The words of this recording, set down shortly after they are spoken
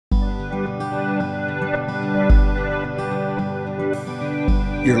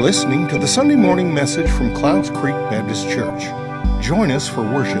You're listening to the Sunday morning message from Clouds Creek Baptist Church. Join us for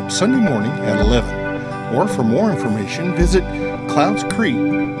worship Sunday morning at 11. Or for more information, visit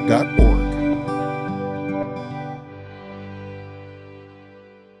cloudscreek.org.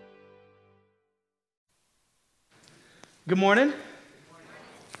 Good morning.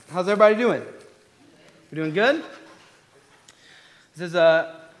 How's everybody doing? We doing good? This is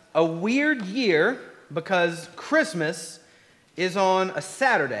a weird year because Christmas is on a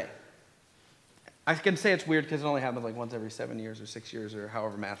Saturday. I can say it's weird because it only happens like once every 7 years or 6 years or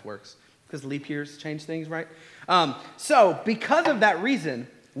however math works, because leap years change things, right? So because of that reason,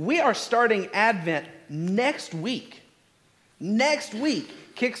 we are starting Advent next week. Next week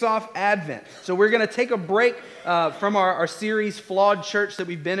kicks off Advent. So we're going to take a break from our series, Flawed Church, that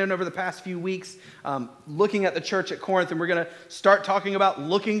we've been in over the past few weeks, looking at the church at Corinth, and we're going to start talking about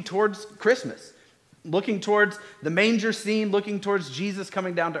looking towards Christmas, looking towards the manger scene, looking towards Jesus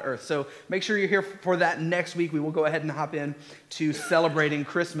coming down to earth. So make sure you're here for that next week. We will go ahead and hop in to celebrating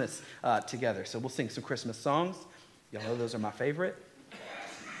Christmas together. So we'll sing some Christmas songs. Y'all know those are my favorite.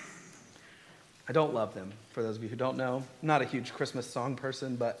 I don't love them, for those of you who don't know. I'm not a huge Christmas song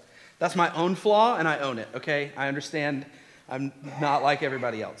person, but that's my own flaw, and I own it, okay? I understand I'm not like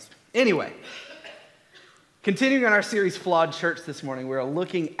everybody else. Anyway, continuing on our series, Flawed Church, this morning, we're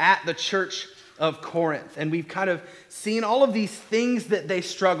looking at the church of Corinth, and we've kind of seen all of these things that they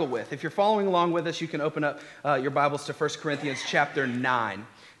struggle with. If you're following along with us, you can open up your Bibles to 1 Corinthians chapter 9.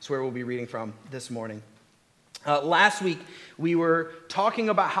 That's where we'll be reading from this morning. Last week, we were talking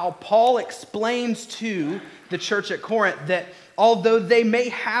about how Paul explains to the church at Corinth that although they may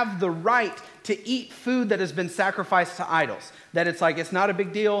have the right to eat food that has been sacrificed to idols, that it's not a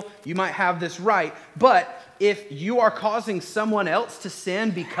big deal, you might have this right, but if you are causing someone else to sin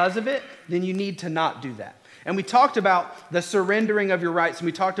because of it, then you need to not do that. And we talked about the surrendering of your rights, and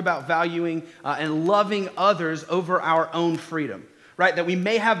we talked about valuing and loving others over our own freedom. Right? That we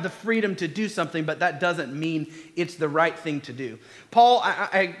may have the freedom to do something, but that doesn't mean it's the right thing to do. Paul,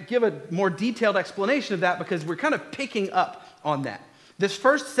 I give a more detailed explanation of that because we're kind of picking up on that. This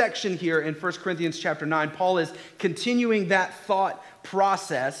first section here in 1 Corinthians chapter 9, Paul is continuing that thought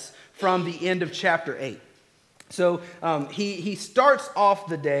process from the end of chapter 8. So he starts off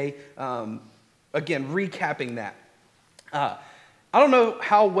the day, again, recapping that. I don't know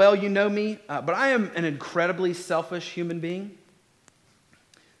how well you know me, but I am an incredibly selfish human being.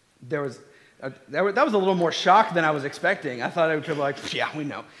 That was a little more shock than I was expecting. I thought I would be like, yeah, we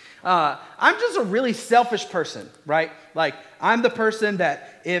know. I'm just a really selfish person, right? Like, I'm the person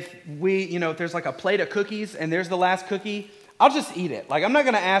that if there's like a plate of cookies and there's the last cookie, I'll just eat it. Like, I'm not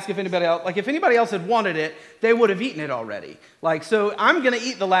going to ask if anybody else, if anybody else had wanted it, they would have eaten it already. So I'm going to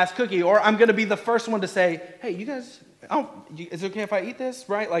eat the last cookie, or I'm going to be the first one to say, hey, you guys, is it okay if I eat this,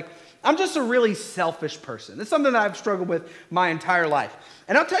 right? I'm just a really selfish person. It's something that I've struggled with my entire life.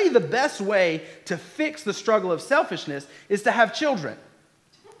 And I'll tell you the best way to fix the struggle of selfishness is to have children.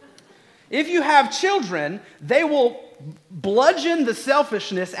 If you have children, they will bludgeon the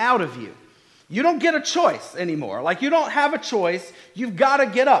selfishness out of you. You don't get a choice anymore. You don't have a choice. You've got to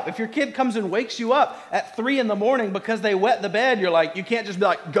get up. If your kid comes and wakes you up at 3 a.m. because they wet the bed, you can't just be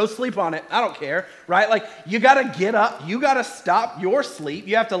like, go sleep on it. I don't care, right? You got to get up. You got to stop your sleep.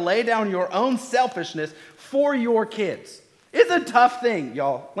 You have to lay down your own selfishness for your kids. It's a tough thing,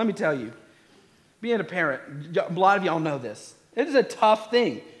 y'all. Let me tell you. Being a parent, a lot of y'all know this. It is a tough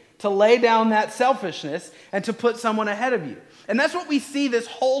thing to lay down that selfishness and to put someone ahead of you. And that's what we see this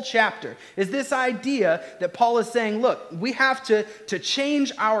whole chapter, is this idea that Paul is saying, look, we have to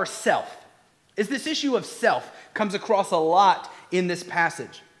change our self. Is this issue of self comes across a lot in this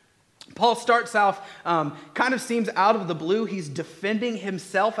passage. Paul starts off, kind of seems out of the blue. He's defending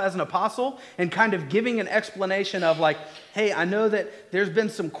himself as an apostle and kind of giving an explanation of hey, I know that there's been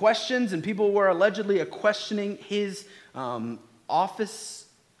some questions and people were allegedly questioning his officeship,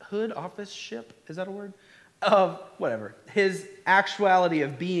 is that a word? Of whatever, his actuality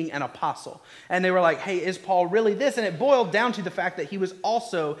of being an apostle. And they were like, hey, is Paul really this? And it boiled down to the fact that he was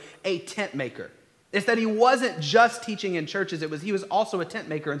also a tent maker. It's that he wasn't just teaching in churches, he was also a tent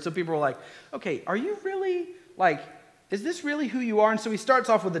maker. And so people were like, okay, are you really, is this really who you are? And so he starts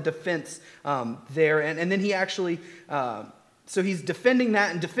off with a defense there. And then he actually, so he's defending that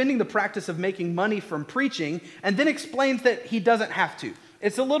and defending the practice of making money from preaching, and then explains that he doesn't have to.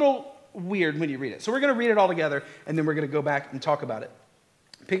 It's a little weird when you read it. So we're going to read it all together, and then we're going to go back and talk about it.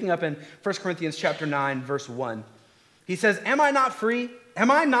 Picking up in 1 Corinthians chapter 9, verse 1. He says, am I not free?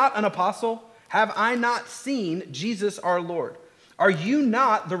 Am I not an apostle? Have I not seen Jesus our Lord? Are you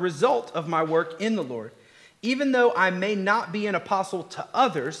not the result of my work in the Lord? Even though I may not be an apostle to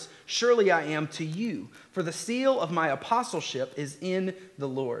others, surely I am to you, for the seal of my apostleship is in the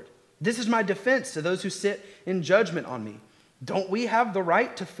Lord. This is my defense to those who sit in judgment on me. Don't we have the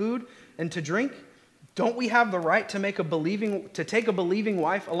right to food and to drink? Don't we have the right to take a believing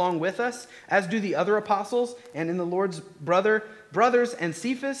wife along with us, as do the other apostles and in the Lord's brothers and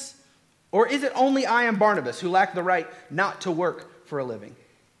Cephas? Or is it only I and Barnabas who lack the right not to work for a living?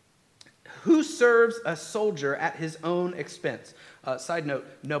 Who serves a soldier at his own expense? Side note,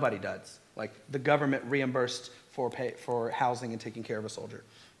 nobody does. Like the government reimbursed for housing and taking care of a soldier.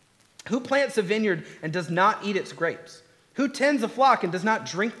 Who plants a vineyard and does not eat its grapes? Who tends a flock and does not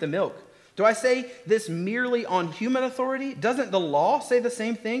drink the milk? Do I say this merely on human authority? Doesn't the law say the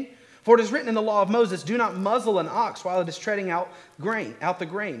same thing? For it is written in the law of Moses, do not muzzle an ox while it is treading out the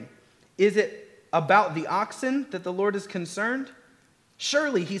grain. Is it about the oxen that the Lord is concerned?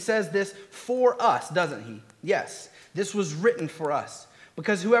 Surely he says this for us, doesn't he? Yes, this was written for us,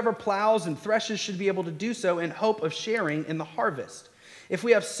 because whoever plows and threshes should be able to do so in hope of sharing in the harvest. If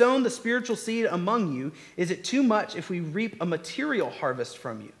we have sown the spiritual seed among you, is it too much if we reap a material harvest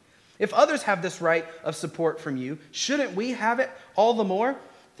from you? If others have this right of support from you, shouldn't we have it all the more?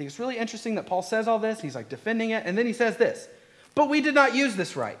 I think it's really interesting that Paul says all this. He's like defending it. And then he says this, but we did not use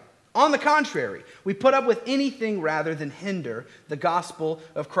this right. On the contrary, we put up with anything rather than hinder the gospel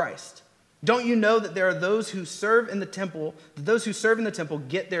of Christ. Don't you know that there are those who serve in the temple, that those who serve in the temple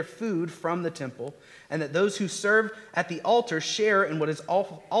get their food from the temple, and that those who serve at the altar share in what is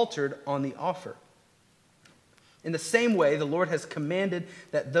altered on the offer? In the same way, the Lord has commanded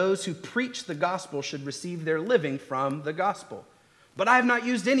that those who preach the gospel should receive their living from the gospel. But I have not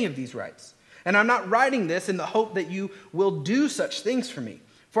used any of these rights, and I'm not writing this in the hope that you will do such things for me.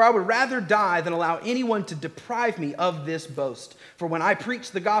 For I would rather die than allow anyone to deprive me of this boast. For when I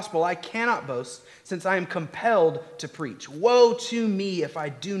preach the gospel, I cannot boast, since I am compelled to preach. Woe to me if I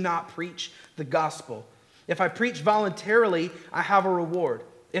do not preach the gospel. If I preach voluntarily, I have a reward.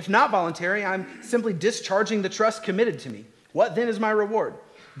 If not voluntary, I'm simply discharging the trust committed to me. What then is my reward?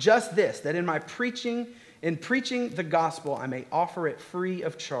 Just this, that in preaching the gospel, I may offer it free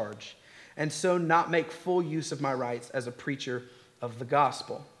of charge, and so not make full use of my rights as a preacher of the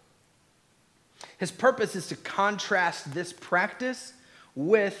gospel. His purpose is to contrast this practice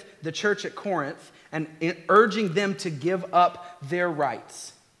with the church at Corinth and urging them to give up their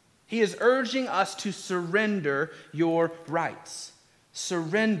rights. He is urging us to surrender your rights.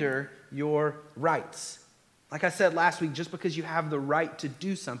 Surrender your rights. Like I said last week, just because you have the right to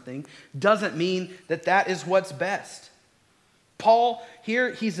do something doesn't mean that that is what's best. Paul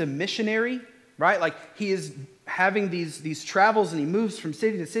here, he's a missionary, right? Like he is having these travels, and he moves from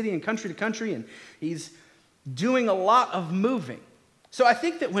city to city and country to country, and he's doing a lot of moving. So I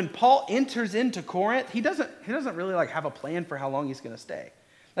think that when Paul enters into Corinth, he doesn't really like have a plan for how long he's going to stay.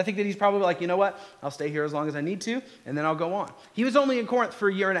 I think that he's probably like, you know what, I'll stay here as long as I need to, and then I'll go on. He was only in Corinth for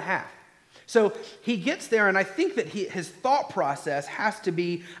a year and a half. So he gets there, and I think that his thought process has to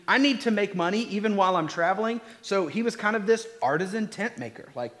be, I need to make money even while I'm traveling. So he was kind of this artisan tent maker.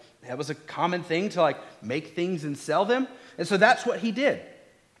 Like, that was a common thing to like make things and sell them. And so that's what he did.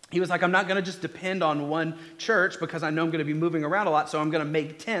 He was like, I'm not going to just depend on one church because I know I'm going to be moving around a lot, so I'm going to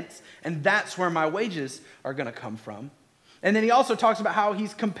make tents, and that's where my wages are going to come from. And then he also talks about how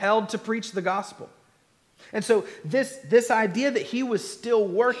he's compelled to preach the gospel. And so this idea that he was still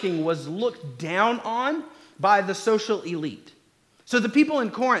working was looked down on by the social elite. So the people in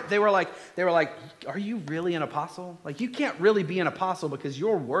Corinth, they were like, are you really an apostle? Like, you can't really be an apostle because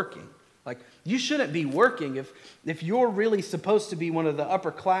you're working. Like, you shouldn't be working. If you're really supposed to be one of the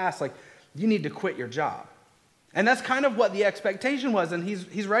upper class, like, you need to quit your job. And that's kind of what the expectation was. And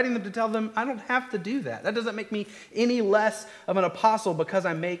he's writing them to tell them, I don't have to do that. That doesn't make me any less of an apostle because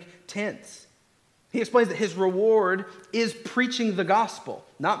I make tents. He explains that his reward is preaching the gospel,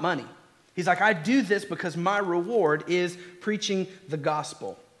 not money. He's like, I do this because my reward is preaching the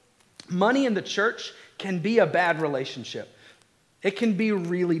gospel. Money in the church can be a bad relationship. It can be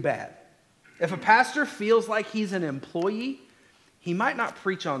really bad. If a pastor feels like he's an employee, he might not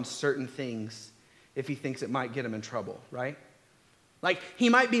preach on certain things if he thinks it might get him in trouble, right? Like, he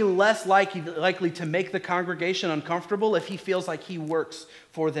might be less likely to make the congregation uncomfortable if he feels like he works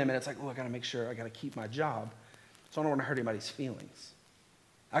for them. And it's like, I got to make sure I got to keep my job, so I don't want to hurt anybody's feelings.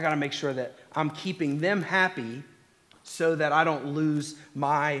 I got to make sure that I'm keeping them happy so that I don't lose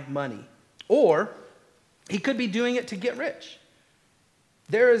my money. Or he could be doing it to get rich.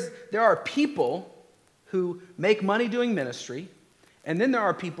 There are people who make money doing ministry, and then there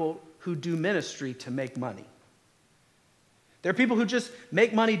are people who do ministry to make money. There are people who just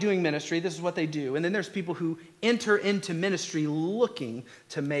make money doing ministry. This is what they do. And then there's people who enter into ministry looking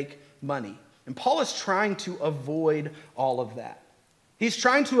to make money. And Paul is trying to avoid all of that. He's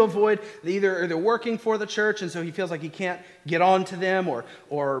trying to avoid either they're working for the church, and so he feels like he can't get on to them,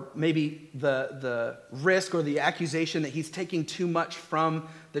 or maybe the risk or the accusation that he's taking too much from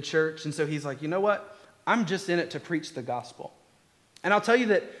the church. And so he's like, you know what? I'm just in it to preach the gospel. And I'll tell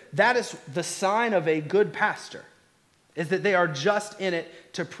you that is the sign of a good pastor, is that they are just in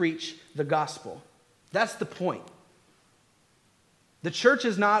it to preach the gospel. That's the point. The church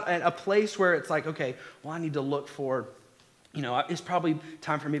is not a place where it's like, okay, well, I need to look for, it's probably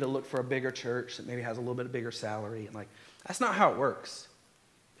time for me to look for a bigger church that maybe has a little bit of bigger salary. And that's not how it works.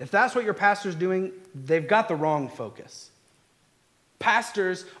 If that's what your pastor's doing, they've got the wrong focus.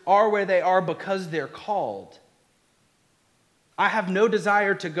 Pastors are where they are because they're called. I have no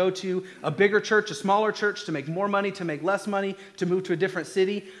desire to go to a bigger church, a smaller church, to make more money, to make less money, to move to a different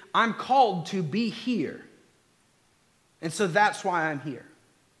city. I'm called to be here. And so that's why I'm here.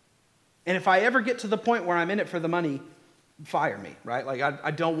 And if I ever get to the point where I'm in it for the money, fire me, right?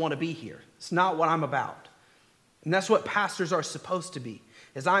 I don't want to be here. It's not what I'm about. And that's what pastors are supposed to be,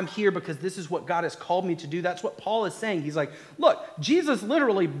 is I'm here because this is what God has called me to do. That's what Paul is saying. He's like, look, Jesus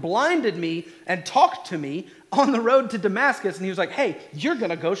literally blinded me and talked to me on the road to Damascus. And he was like, hey, you're going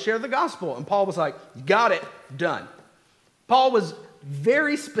to go share the gospel. And Paul was like, got it, done. Paul was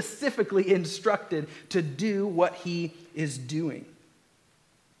very specifically instructed to do what he is doing.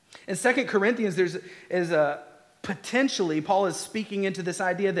 In 2 Corinthians, potentially, Paul is speaking into this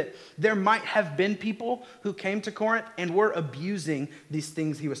idea that there might have been people who came to Corinth and were abusing these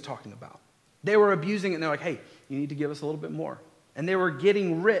things he was talking about. They were abusing it, and they're like, hey, you need to give us a little bit more. And they were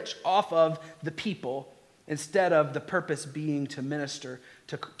getting rich off of the people instead of the purpose being to minister,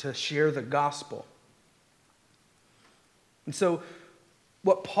 to share the gospel. And so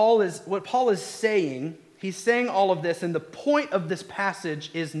what Paul is saying, he's saying all of this, and the point of this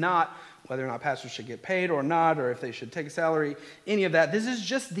passage is not whether or not pastors should get paid or not, or if they should take a salary, any of that. This is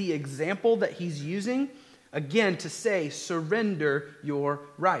just the example that he's using, again, to say, surrender your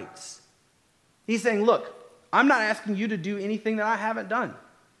rights. He's saying, look, I'm not asking you to do anything that I haven't done.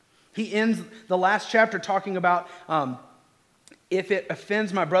 He ends the last chapter talking about, if it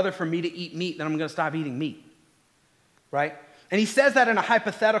offends my brother for me to eat meat, then I'm going to stop eating meat, right? And he says that in a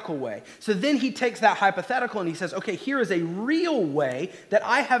hypothetical way. So then he takes that hypothetical and he says, okay, here is a real way that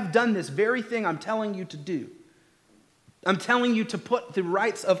I have done this very thing I'm telling you to do. I'm telling you to put the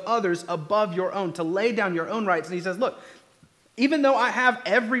rights of others above your own, to lay down your own rights. And he says, look, even though I have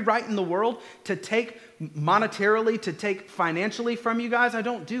every right in the world to take monetarily, to take financially from you guys, I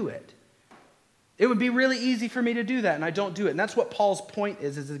don't do it. It would be really easy for me to do that, and I don't do it. And that's what Paul's point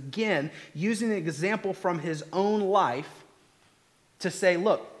is again, using an example from his own life to say,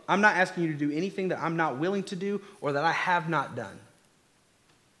 look, I'm not asking you to do anything that I'm not willing to do or that I have not done.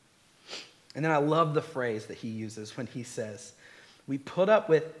 And then I love the phrase that he uses when he says, we put up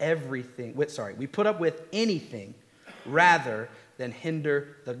with anything rather than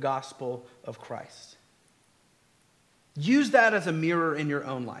hinder the gospel of Christ. Use that as a mirror in your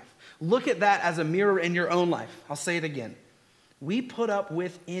own life. Look at that as a mirror in your own life. I'll say it again. We put up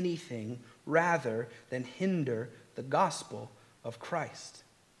with anything rather than hinder the gospel of Christ.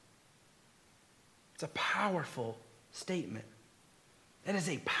 It's a powerful statement. It is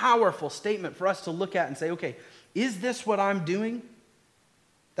a powerful statement for us to look at and say, okay, is this what I'm doing?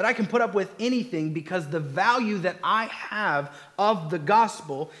 That I can put up with anything because the value that I have of the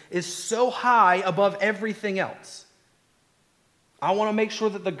gospel is so high above everything else. I want to make sure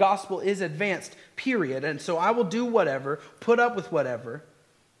that the gospel is advanced, period. And so I will do whatever, put up with whatever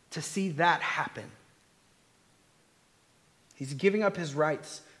to see that happen. He's giving up his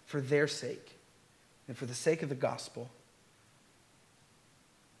rights for their sake and for the sake of the gospel.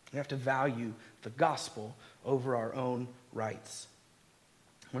 We have to value the gospel over our own rights.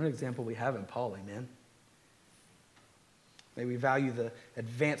 What an example we have in Paul, amen? May we value the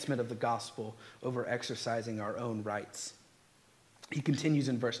advancement of the gospel over exercising our own rights. He continues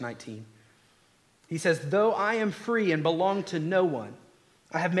in verse 19. He says, though I am free and belong to no one,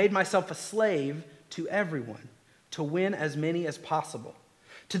 I have made myself a slave to everyone to win as many as possible.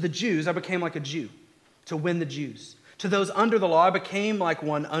 To the Jews, I became like a Jew to win the Jews. To those under the law, I became like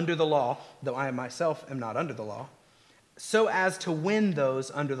one under the law, though I myself am not under the law, so as to win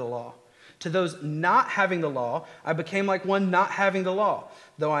those under the law. To those not having the law, I became like one not having the law,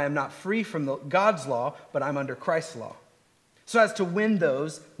 though I am not free from God's law, but I'm under Christ's law, so as to win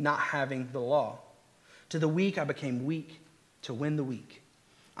those not having the law. To the weak, I became weak to win the weak.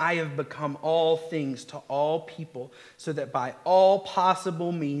 I have become all things to all people, so that by all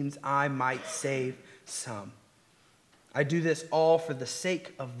possible means I might save some. I do this all for the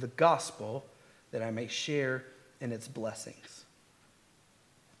sake of the gospel, that I may share in its blessings.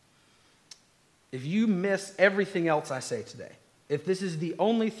 If you miss everything else I say today, if this is the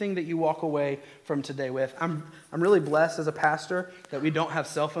only thing that you walk away from today with, I'm really blessed as a pastor that we don't have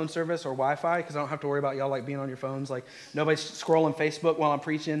cell phone service or Wi-Fi, because I don't have to worry about y'all like being on your phones. Like nobody's scrolling Facebook while I'm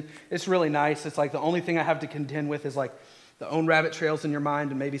preaching. It's really nice. It's like the only thing I have to contend with is like the own rabbit trails in your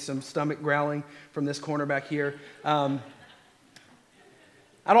mind and maybe some stomach growling from this corner back here. I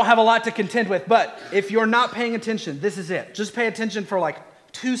don't have a lot to contend with, but if you're not paying attention, this is it. Just pay attention for like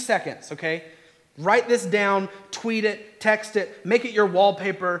 2 seconds, okay? Write this down, tweet it, text it, make it your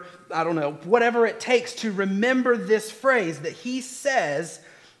wallpaper, I don't know, whatever it takes to remember this phrase that he says,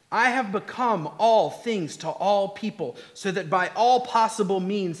 I have become all things to all people, so that by all possible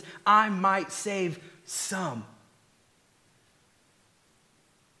means I might save some.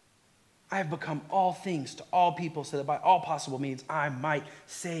 I have become all things to all people, so that by all possible means I might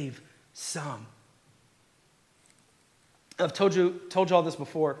save some. I've told you all this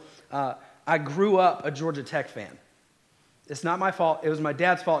before. I grew up a Georgia Tech fan. It's not my fault. It was my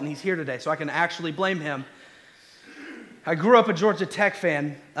dad's fault, and he's here today, so I can actually blame him. I grew up a Georgia Tech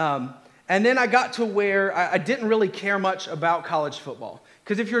fan, and then I got to where I didn't really care much about college football.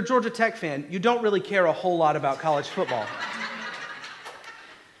 Because if you're a Georgia Tech fan, you don't really care a whole lot about college football.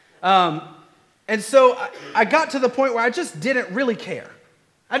 And so I got to the point where I just didn't really care.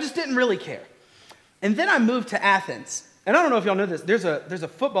 I just didn't really care. And then I moved to Athens. And I don't know if y'all know this. There's a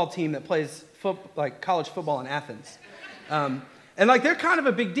football team that plays college football in Athens. And like they're kind of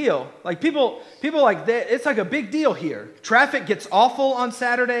a big deal. Like people like that. It's like a big deal here. Traffic gets awful on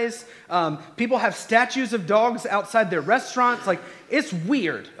Saturdays. People have statues of dogs outside their restaurants. Like it's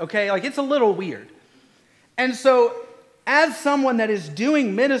weird, okay? Like it's a little weird. And so as someone that is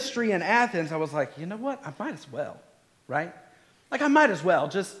doing ministry in Athens, I was like, you know what? I might as well, right? Like I might as well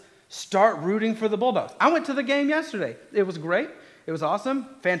just start rooting for the Bulldogs. I went to the game yesterday. It was great. It was awesome.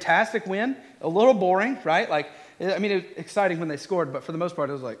 Fantastic win. A little boring, right? Like, I mean, it was exciting when they scored, but for the most part,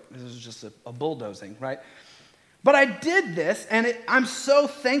 it was like, this is just a bulldozing, right? But I did this, and I'm so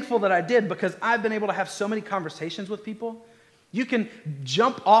thankful that I did, because I've been able to have so many conversations with people. You can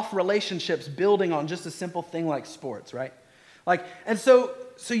jump off relationships building on just a simple thing like sports, right? Like, and so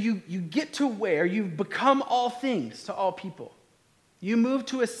you get to where you've become all things to all people. You move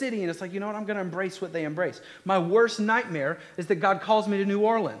to a city and it's like, you know what, I'm going to embrace what they embrace. My worst nightmare is that God calls me to New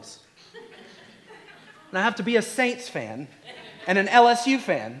Orleans. And I have to be a Saints fan and an LSU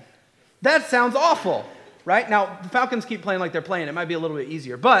fan. That sounds awful, right? Now, the Falcons keep playing like they're playing. It might be a little bit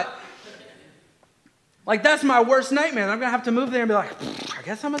easier. But, like, that's my worst nightmare. I'm going to have to move there and be like, I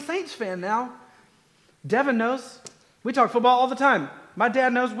guess I'm a Saints fan now. Devin knows. We talk football all the time. My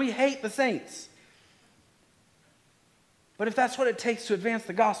dad knows we hate the Saints. But if that's what it takes to advance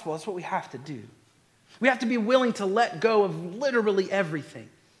the gospel, that's what we have to do. We have to be willing to let go of literally everything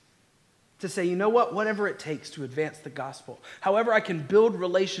to say, you know what, whatever it takes to advance the gospel. However, I can build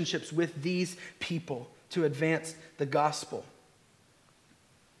relationships with these people to advance the gospel.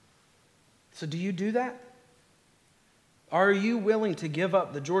 So do you do that? Are you willing to give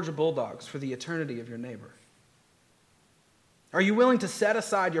up the Georgia Bulldogs for the eternity of your neighbor? Are you willing to set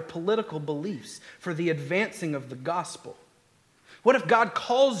aside your political beliefs for the advancing of the gospel? What if God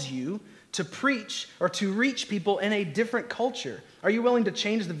calls you to preach or to reach people in a different culture? Are you willing to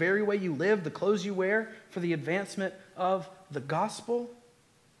change the very way you live, the clothes you wear, for the advancement of the gospel?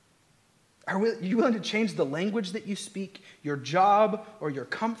 Are you willing to change the language that you speak, your job, or your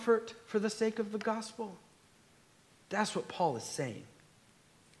comfort for the sake of the gospel? That's what Paul is saying.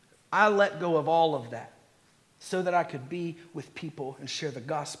 I let go of all of that so that I could be with people and share the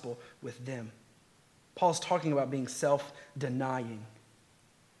gospel with them. Paul's talking about being self-denying.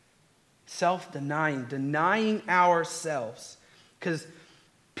 Self-denying, denying ourselves. Because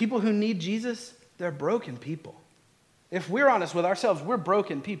people who need Jesus, they're broken people. If we're honest with ourselves, we're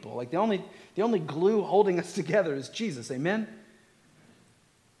broken people. Like the only glue holding us together is Jesus, amen?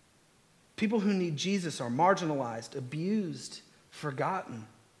 People who need Jesus are marginalized, abused, forgotten.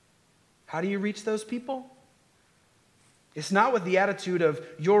 How do you reach those people? It's not with the attitude of,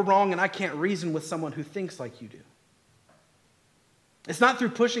 you're wrong and I can't reason with someone who thinks like you do. It's not through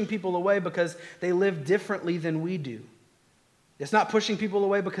pushing people away because they live differently than we do. It's not pushing people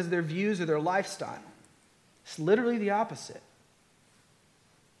away because of their views or their lifestyle. It's literally the opposite.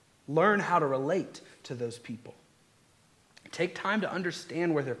 Learn how to relate to those people. Take time to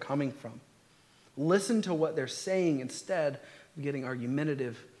understand where they're coming from. Listen to what they're saying instead getting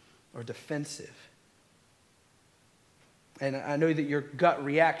argumentative or defensive. And I know that your gut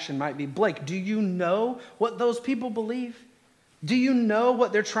reaction might be, Blake, do you know what those people believe? Do you know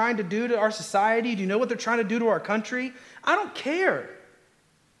what they're trying to do to our society? Do you know what they're trying to do to our country? I don't care.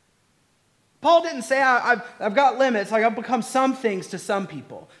 Paul didn't say, I've got limits, like I've become some things to some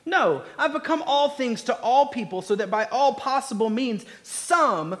people. No, I've become all things to all people so that by all possible means,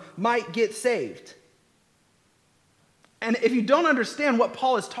 some might get saved. And if you don't understand what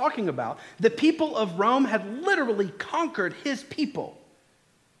Paul is talking about, the people of Rome had literally conquered his people.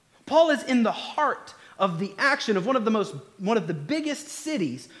 Paul is in the heart of the action of one of the biggest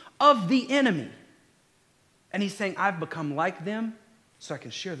cities of the enemy. And he's saying, I've become like them so I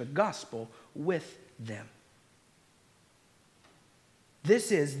can share the gospel with them.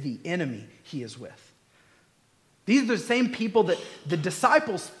 This is the enemy he is with. These are the same people that the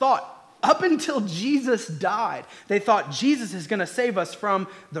disciples thought up until Jesus died. They thought Jesus is going to save us from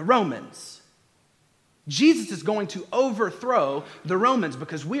the Romans. Jesus is going to overthrow the Romans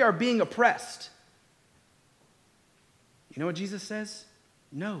because we are being oppressed. You know what Jesus says?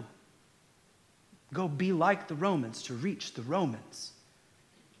 No. Go be like the Romans to reach the Romans.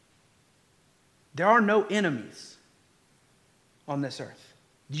 There are no enemies on this earth.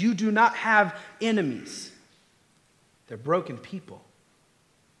 You do not have enemies. They're broken people.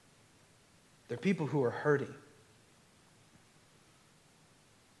 They're people who are hurting.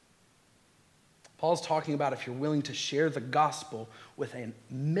 Paul's talking about if you're willing to share the gospel with a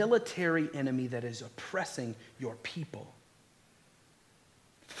military enemy that is oppressing your people.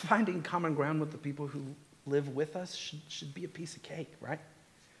 Finding common ground with the people who live with us should be a piece of cake, right?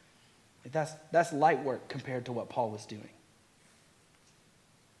 That's light work compared to what Paul was doing.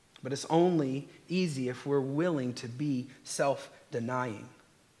 But it's only easy if we're willing to be self-denying.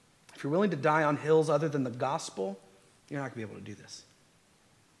 If you're willing to die on hills other than the gospel, you're not going to be able to do this.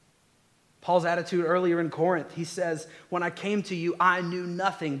 Paul's attitude earlier in Corinth, he says, when I came to you, I knew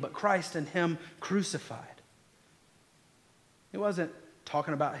nothing but Christ and him crucified. He wasn't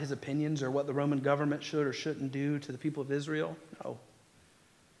talking about his opinions or what the Roman government should or shouldn't do to the people of Israel. No.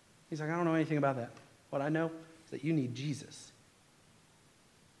 He's like, I don't know anything about that. What I know is that you need Jesus.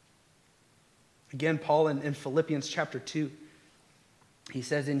 Again, Paul in Philippians chapter 2, he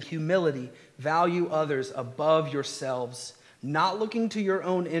says, in humility, value others above yourselves, not looking to your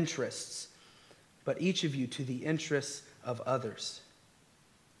own interests, but each of you to the interests of others.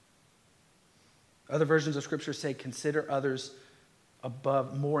 Other versions of Scripture say, consider others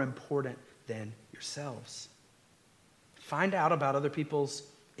above, more important than yourselves. Find out about other people's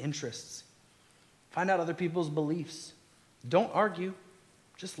interests. Find out other people's beliefs. Don't argue,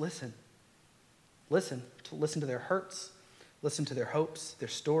 just listen. Listen to their hurts. Listen to their hopes, their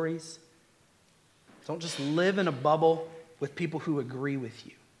stories. Don't just live in a bubble with people who agree with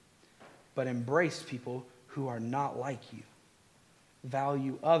you, but embrace people who are not like you.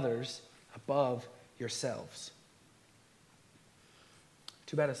 Value others above yourselves.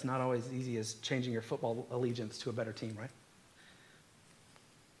 Too bad it's not always easy as changing your football allegiance to a better team, right?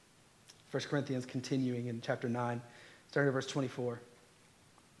 1 Corinthians continuing in chapter 9, starting at verse 24.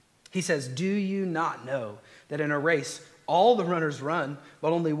 He says, do you not know that in a race all the runners run,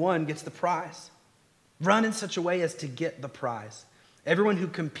 but only one gets the prize? Run in such a way as to get the prize. Everyone who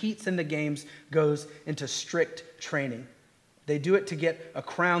competes in the games goes into strict training. They do it to get a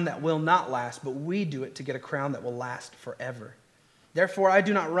crown that will not last, but we do it to get a crown that will last forever. Therefore, I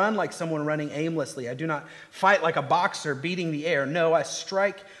do not run like someone running aimlessly. I do not fight like a boxer beating the air. No, I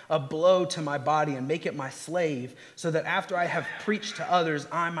strike a blow to my body and make it my slave, so that after I have preached to others,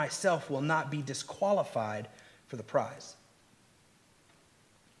 I myself will not be disqualified for the prize.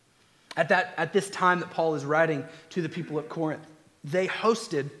 At this time that Paul is writing to the people at Corinth, they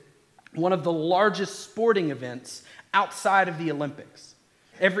hosted one of the largest sporting events outside of the Olympics.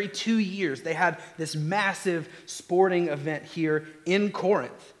 Every 2 years, they had this massive sporting event here in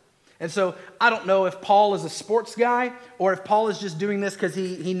Corinth. And so I don't know if Paul is a sports guy or if Paul is just doing this because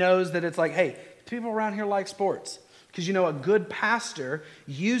he knows that it's like, hey, people around here like sports. Because, a good pastor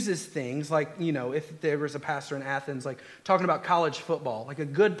uses things like, if there was a pastor in Athens, like talking about college football. Like a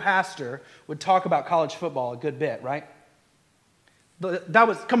good pastor would talk about college football a good bit, right? But that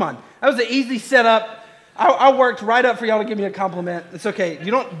was an easy setup. I worked right up for y'all to give me a compliment. It's okay.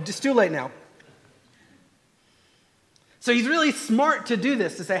 It's too late now. So he's really smart to do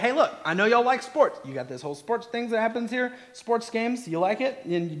this, to say, hey, look, I know y'all like sports. You got this whole sports thing that happens here, sports games, you like it,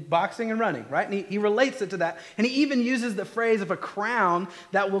 in boxing and running, right? And he relates it to that. And he even uses the phrase of a crown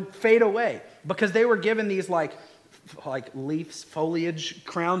that will fade away, because they were given these like leaves, foliage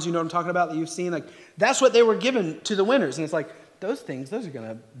crowns, you know what I'm talking about, that you've seen? Like, that's what they were given to the winners. And it's like, those things, those are going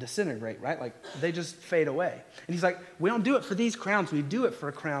to disintegrate, right? Like, they just fade away. And he's like, we don't do it for these crowns. We do it for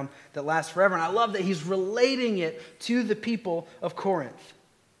a crown that lasts forever. And I love that he's relating it to the people of Corinth.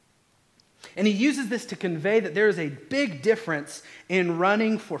 And he uses this to convey that there is a big difference in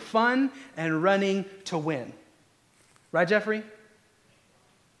running for fun and running to win. Right, Jeffrey?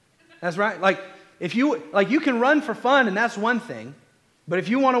 That's right. Like, you can run for fun, and that's one thing. But if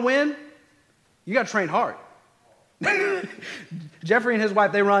you want to win, you got to train hard. Jeffrey and his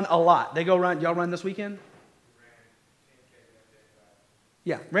wife, they run a lot. They go run. Y'all run this weekend?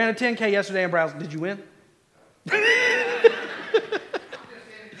 Yeah, ran a 10K yesterday in Browse. Did you win?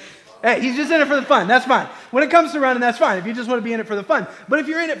 Hey, he's just in it for the fun. That's fine. When it comes to running, that's fine. If you just want to be in it for the fun. But if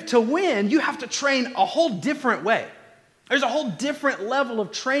you're in it to win, you have to train a whole different way. There's a whole different level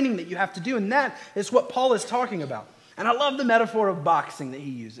of training that you have to do, and that is what Paul is talking about. And I love the metaphor of boxing that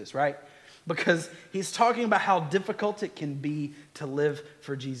he uses, right? Because he's talking about how difficult it can be to live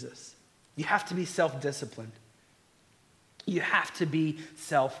for Jesus. You have to be self-disciplined. You have to be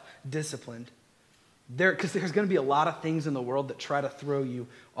self-disciplined. Because there's going to be a lot of things in the world that try to throw you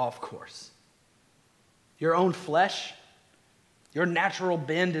off course. Your own flesh, your natural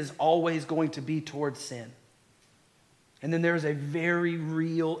bend is always going to be towards sin. And then there is a very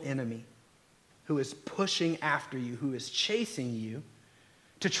real enemy who is pushing after you, who is chasing you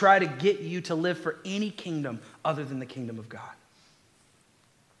to try to get you to live for any kingdom other than the kingdom of God.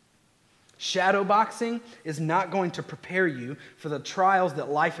 Shadow boxing is not going to prepare you for the trials that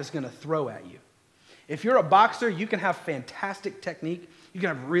life is going to throw at you. If you're a boxer, you can have fantastic technique. You can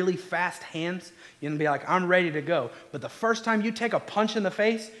have really fast hands. You're going to be like, I'm ready to go. But the first time you take a punch in the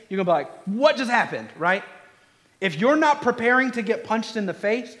face, you're going to be like, what just happened, right? If you're not preparing to get punched in the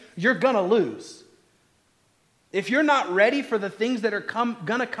face, you're going to lose. If you're not ready for the things that are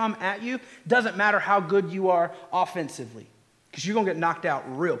going to come at you, doesn't matter how good you are offensively, because you're going to get knocked out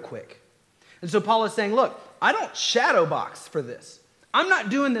real quick. And so Paul is saying, look, I don't shadow box for this. I'm not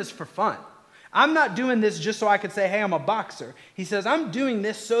doing this for fun. I'm not doing this just so I could say, hey, I'm a boxer. He says, I'm doing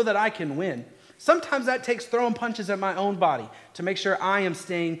this so that I can win. Sometimes that takes throwing punches at my own body to make sure I am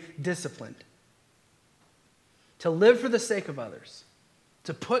staying disciplined. To live for the sake of others.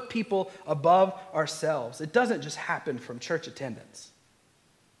 To put people above ourselves. It doesn't just happen from church attendance.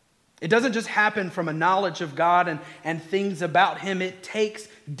 It doesn't just happen from a knowledge of God and things about Him. It takes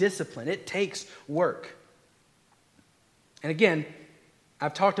discipline. It takes work. And again,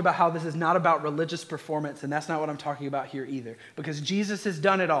 I've talked about how this is not about religious performance, and that's not what I'm talking about here either. Because Jesus has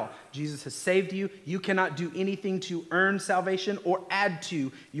done it all. Jesus has saved you. You cannot do anything to earn salvation or add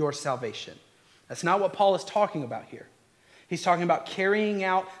to your salvation. That's not what Paul is talking about here. He's talking about carrying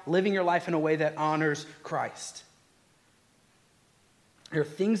out, living your life in a way that honors Christ. There are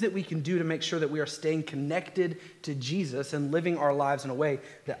things that we can do to make sure that we are staying connected to Jesus and living our lives in a way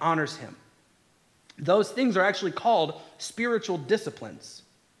that honors Him. Those things are actually called spiritual disciplines.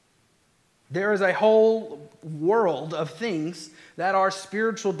 There is a whole world of things that are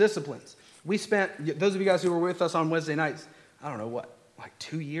spiritual disciplines. We spent, those of you guys who were with us on Wednesday nights, I don't know what, like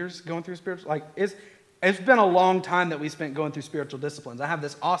 2 years going through spiritual, it's been a long time that we spent going through spiritual disciplines. I have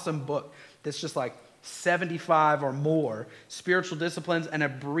this awesome book that's just like 75 or more spiritual disciplines and a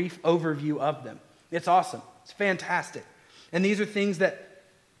brief overview of them. It's awesome. It's fantastic. And these are things that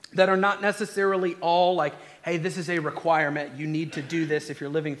are not necessarily all like, hey, this is a requirement. You need to do this if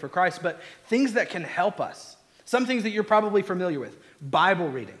you're living for Christ, but things that can help us. Some things that you're probably familiar with. Bible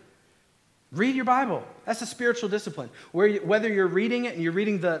reading. Read your Bible. That's a spiritual discipline. Whether you're reading it and you're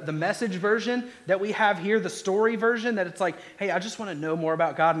reading the message version that we have here, the story version, that it's like, hey, I just want to know more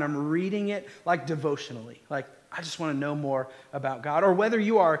about God, and I'm reading it like devotionally. Like, I just want to know more about God. Or whether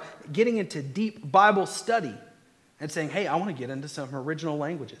you are getting into deep Bible study and saying, hey, I want to get into some original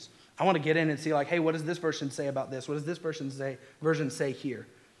languages. I want to get in and see like, hey, what does this version say about this? What does this version say here?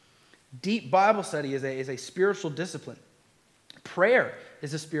 Deep Bible study is a spiritual discipline. Prayer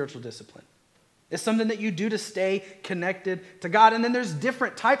is a spiritual discipline. It's something that you do to stay connected to God. And then there's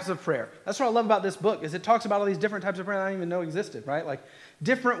different types of prayer. That's what I love about this book, is it talks about all these different types of prayer that I didn't even know existed, right? Like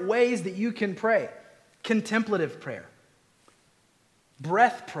different ways that you can pray. Contemplative prayer.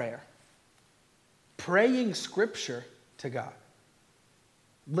 Breath prayer. Praying scripture to God.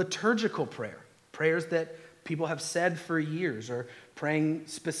 Liturgical prayer. Prayers that people have said for years, or praying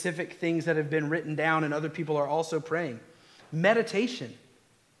specific things that have been written down and other people are also praying. Meditation.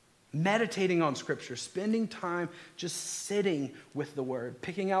 Meditating on scripture. Spending time just sitting with the word.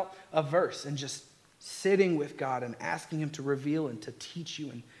 Picking out a verse and just sitting with God and asking Him to reveal and to teach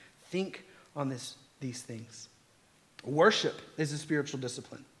you and think on these things. Worship is a spiritual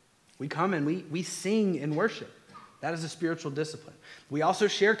discipline. We come and we sing in worship. That is a spiritual discipline. We also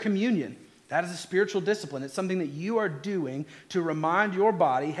share communion. That is a spiritual discipline. It's something that you are doing to remind your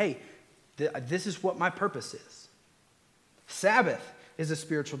body, hey, this is what my purpose is. Sabbath is a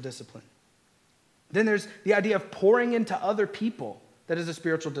spiritual discipline. Then there's the idea of pouring into other people. That is a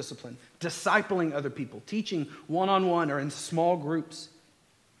spiritual discipline. Discipling other people, teaching one-on-one or in small groups,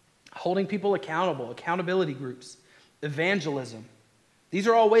 holding people accountable, accountability groups, evangelism. These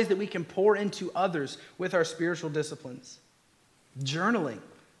are all ways that we can pour into others with our spiritual disciplines. Journaling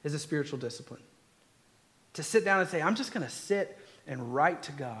is a spiritual discipline. To sit down and say, I'm just going to sit and write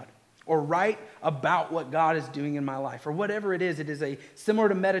to God, or write about what God is doing in my life, or whatever it is a similar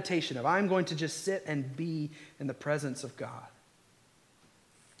to meditation of I'm going to just sit and be in the presence of God.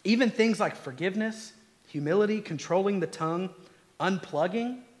 Even things like forgiveness, humility, controlling the tongue,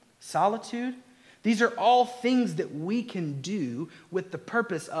 unplugging, solitude, these are all things that we can do with the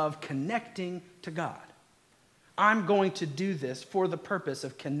purpose of connecting to God. I'm going to do this for the purpose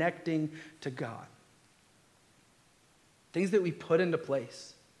of connecting to God. Things that we put into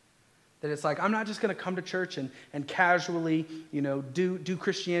place. That it's like, I'm not just going to come to church and casually, do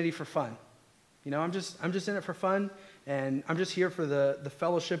Christianity for fun. I'm just in it for fun, and I'm just here for the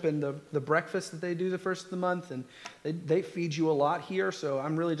fellowship and the breakfast that they do the first of the month, and they feed you a lot here, so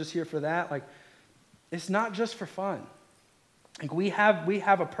I'm really just here for that. Like, it's not just for fun. Like, we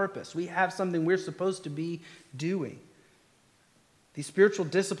have a purpose. We have something we're supposed to be doing. These spiritual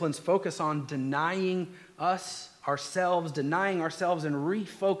disciplines focus on denying ourselves, and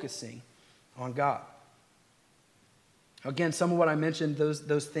refocusing on God. Again, some of what I mentioned,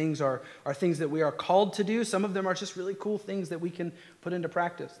 those things are things that we are called to do. Some of them are just really cool things that we can put into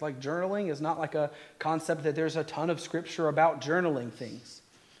practice. Like journaling is not like a concept that there's a ton of scripture about journaling things.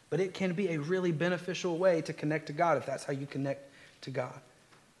 But it can be a really beneficial way to connect to God if that's how you connect to God.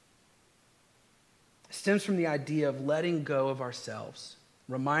 It stems from the idea of letting go of ourselves,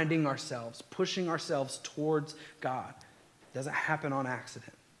 reminding ourselves, pushing ourselves towards God. It doesn't happen on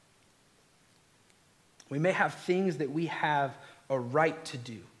accident. We may have things that we have a right to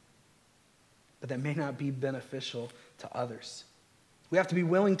do, but that may not be beneficial to others. We have to be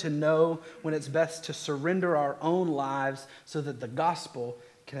willing to know when it's best to surrender our own lives so that the gospel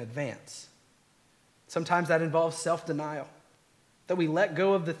can advance. Sometimes that involves self-denial, that we let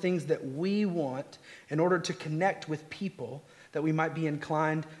go of the things that we want in order to connect with people that we might be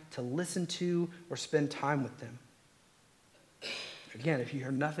inclined to listen to or spend time with them. Again, if you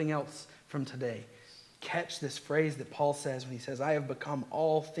hear nothing else from today, catch this phrase that Paul says when he says, I have become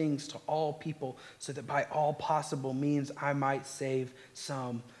all things to all people so that by all possible means I might save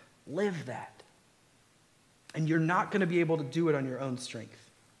some. Live that. And you're not going to be able to do it on your own strength.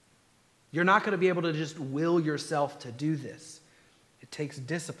 You're not going to be able to just will yourself to do this. It takes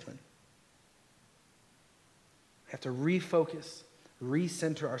discipline. We have to refocus,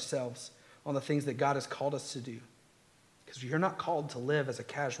 recenter ourselves on the things that God has called us to do. Because you're not called to live as a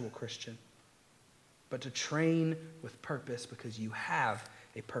casual Christian, but to train with purpose because you have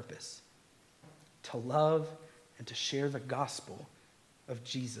a purpose. To love and to share the gospel of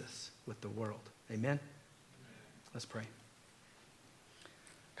Jesus with the world. Amen? Let's pray.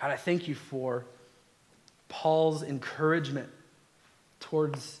 God, I thank you for Paul's encouragement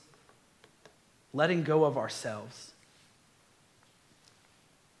towards letting go of ourselves,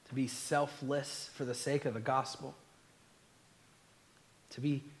 to be selfless for the sake of the gospel, to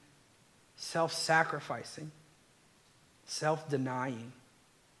be self-sacrificing, self-denying,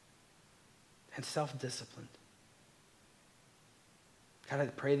 and self-disciplined. God, I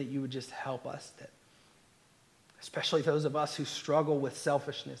pray that you would just help us, that especially those of us who struggle with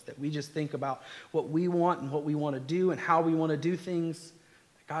selfishness, that we just think about what we want and what we want to do and how we want to do things.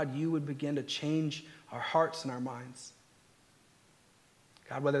 God, you would begin to change our hearts and our minds.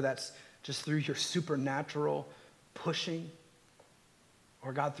 God, whether that's just through your supernatural pushing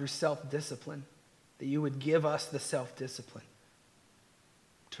or God, through self-discipline, that you would give us the self-discipline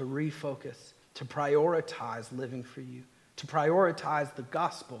to refocus, to prioritize living for you, to prioritize the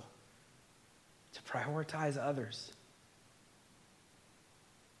gospel, to prioritize others.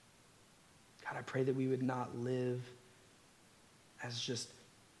 God, I pray that we would not live as just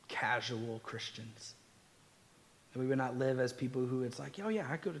casual Christians. That we would not live as people who it's like, oh yeah,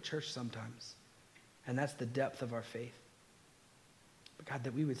 I go to church sometimes. And that's the depth of our faith. But God,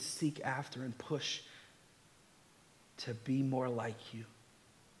 that we would seek after and push to be more like you.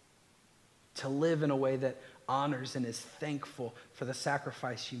 To live in a way that honors and is thankful for the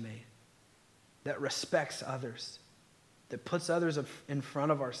sacrifice you made. That respects others, that puts others in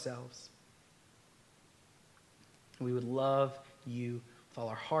front of ourselves. We would love you with all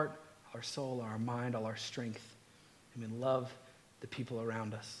our heart, all our soul, all our mind, all our strength. and we love the people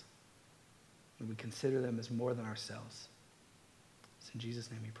around us. And we consider them as more than ourselves. It's in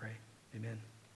Jesus' name we pray. Amen.